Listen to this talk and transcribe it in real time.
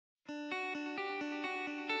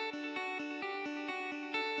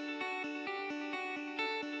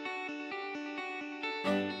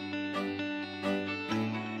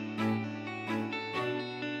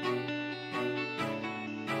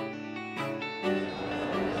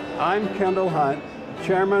I'm Kendall Hunt,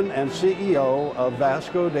 Chairman and CEO of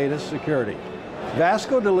VASCO Data Security.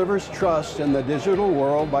 VASCO delivers trust in the digital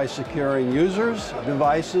world by securing users,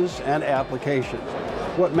 devices, and applications.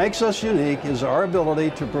 What makes us unique is our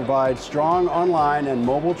ability to provide strong online and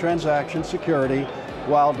mobile transaction security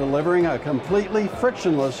while delivering a completely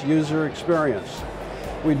frictionless user experience.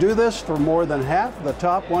 We do this for more than half the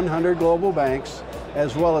top 100 global banks,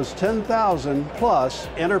 as well as 10,000 plus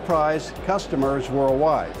enterprise customers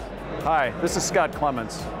worldwide. Hi, this is Scott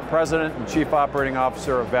Clements, President and Chief Operating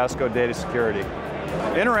Officer of VASCO Data Security.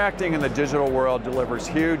 Interacting in the digital world delivers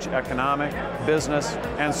huge economic, business,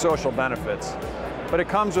 and social benefits. But it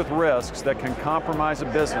comes with risks that can compromise a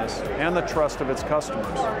business and the trust of its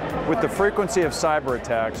customers. With the frequency of cyber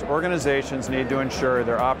attacks, organizations need to ensure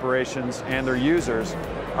their operations and their users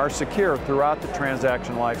are secure throughout the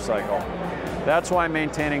transaction lifecycle. That's why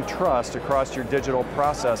maintaining trust across your digital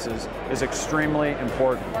processes is extremely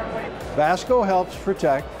important. VASCO helps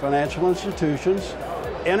protect financial institutions,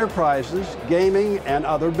 enterprises, gaming, and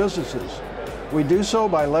other businesses. We do so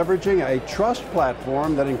by leveraging a trust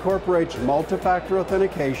platform that incorporates multi-factor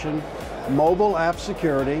authentication, mobile app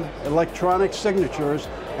security, electronic signatures,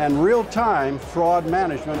 and real-time fraud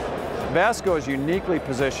management. VASCO is uniquely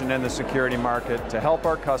positioned in the security market to help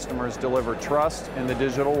our customers deliver trust in the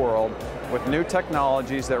digital world with new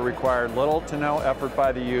technologies that require little to no effort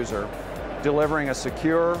by the user, delivering a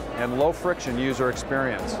secure and low-friction user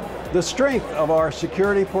experience. The strength of our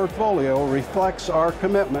security portfolio reflects our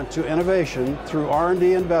commitment to innovation through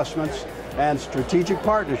R&D investments and strategic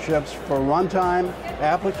partnerships for runtime,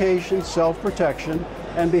 application self-protection,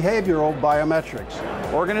 and behavioral biometrics.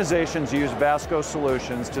 Organizations use VASCO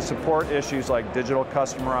solutions to support issues like digital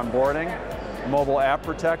customer onboarding, mobile app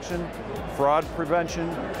protection, fraud prevention,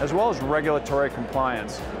 as well as regulatory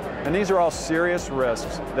compliance. And these are all serious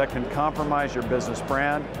risks that can compromise your business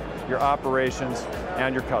brand, your operations,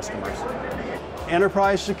 and your customers.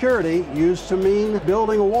 Enterprise security used to mean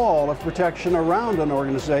building a wall of protection around an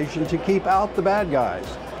organization to keep out the bad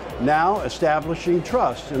guys. Now, establishing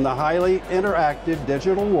trust in the highly interactive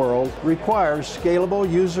digital world requires scalable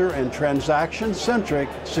user and transaction-centric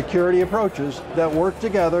security approaches that work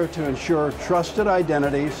together to ensure trusted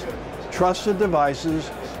identities, trusted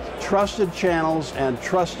devices, trusted channels, and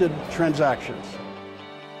trusted transactions.